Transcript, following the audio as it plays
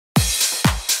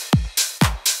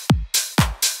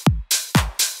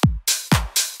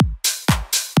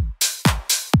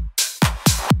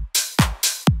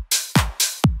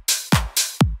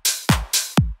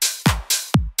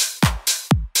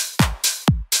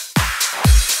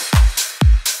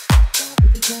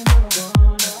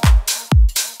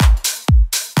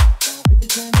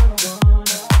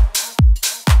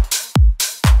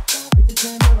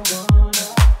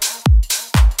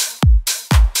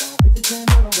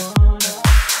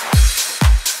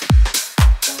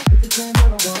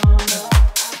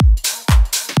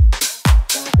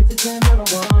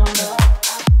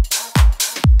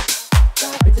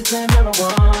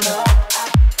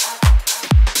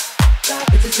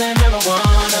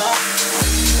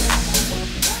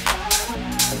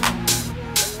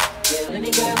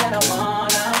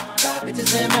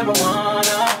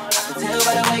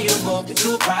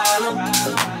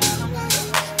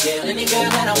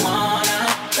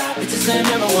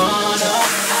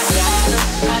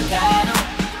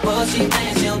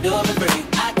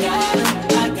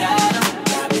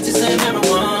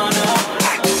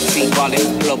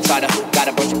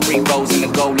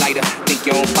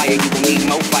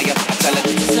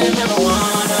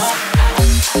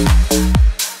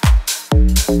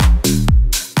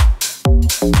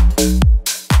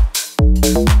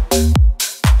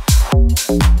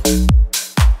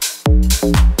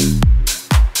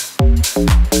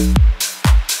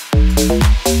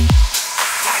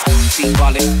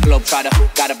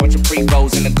Got a bunch of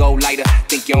pre-rolls and a gold lighter.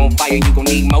 Think you're on fire, you gon'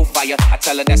 need more fire. I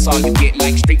tell her that's all you get,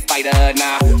 like Street Fighter.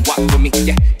 Nah, walk with me,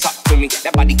 yeah, talk to me.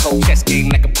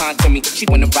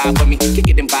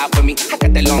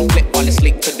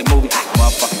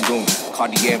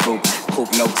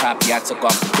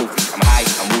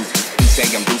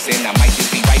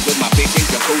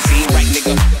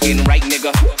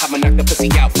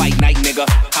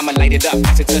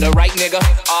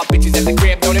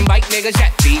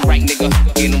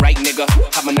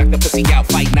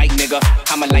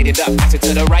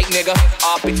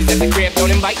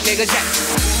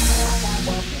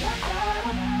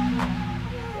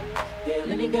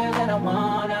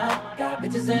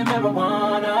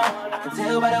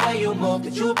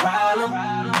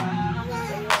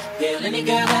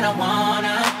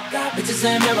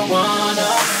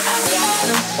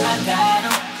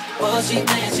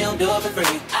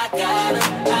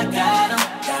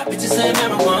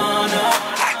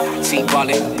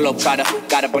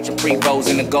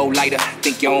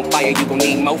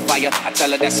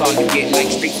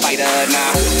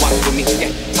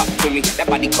 That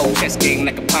body cold, chest game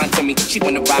like a pond to me. She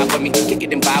wanna ride with me, kick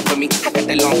it and vibe with me. I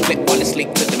got that long clip, fall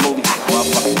asleep to the movie.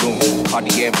 Motherfucking boom,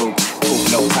 Cartier boot.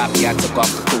 Coupe, no top, yeah, I took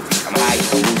off the coupe. I'm high,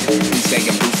 I'm woozy. You say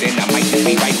I'm boosting, I might just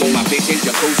be right with my bitch in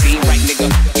jacuzzi. Right nigga,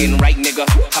 getting right nigga.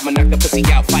 I'ma knock the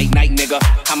pussy out, fight night nigga.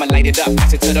 I'ma light it up,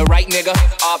 pass it to the right nigga.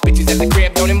 All bitches at the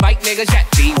crib, don't invite niggas. Yeah,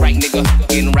 be right nigga,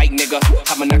 getting right nigga.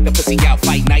 I'ma knock the pussy out,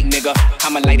 fight night nigga.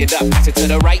 I'ma light it up, pass it to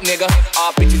the right nigga.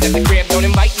 All bitches at the crib, don't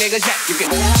invite niggas. Yeah, you can.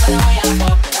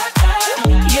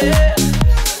 Yeah,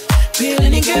 feel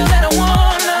any girl that I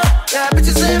wanna. Got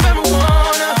bitches in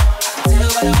marijuana. I can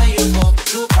tell by the way you move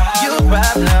that you proud. You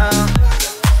proud now.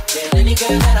 Feel any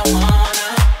girl that I wanna.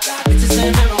 Got bitches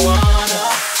in marijuana.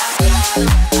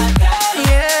 I got 'em,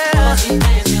 yeah. All she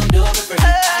thinks she'll do it for free. I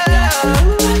got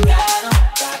 'em,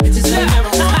 got bitches in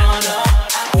marijuana.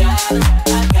 I got 'em,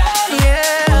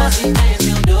 yeah. All she thinks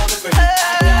she'll do it for free. I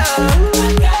got 'em,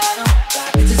 got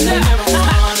bitches in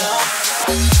marijuana.